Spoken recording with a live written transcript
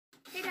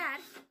Hey, Dad.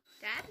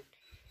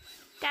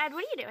 Dad,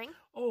 what are you doing?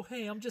 Oh,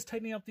 hey, I'm just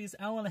tightening up these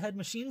Allen head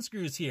machine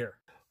screws here.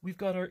 We've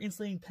got our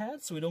insulating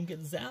pads so we don't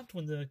get zapped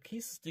when the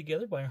case is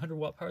together by a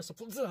 100-watt power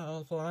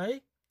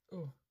supply.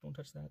 Oh, don't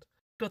touch that.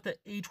 Got the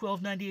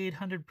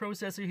A129800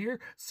 processor here.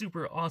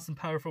 Super awesome,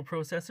 powerful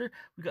processor.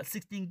 We got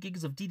 16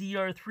 gigs of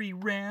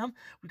DDR3 RAM.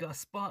 We got a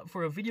spot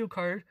for a video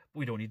card, but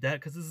we don't need that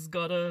because this has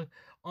got a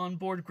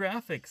onboard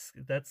graphics.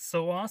 That's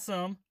so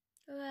awesome.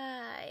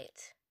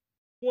 Right.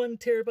 1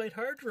 terabyte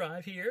hard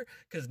drive here,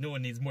 because no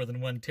one needs more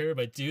than 1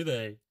 terabyte, do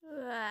they?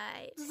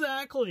 Right.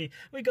 Exactly.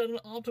 We got an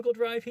optical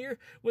drive here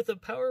with a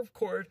power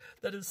cord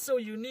that is so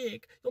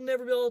unique, you'll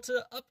never be able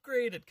to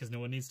upgrade it, because no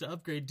one needs to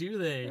upgrade, do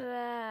they?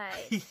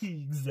 Right.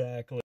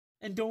 Exactly.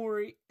 And don't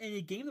worry,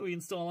 any game that we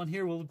install on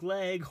here will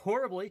lag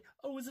horribly.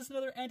 Oh, is this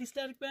another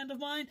anti-static band of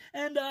mine?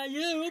 And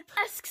yoop!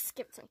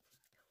 Skip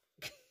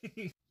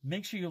me.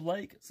 Make sure you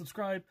like,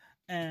 subscribe,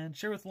 and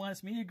share with the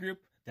Linus Media Group.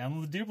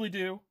 Download the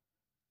doobly-doo.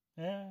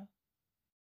 Yeah.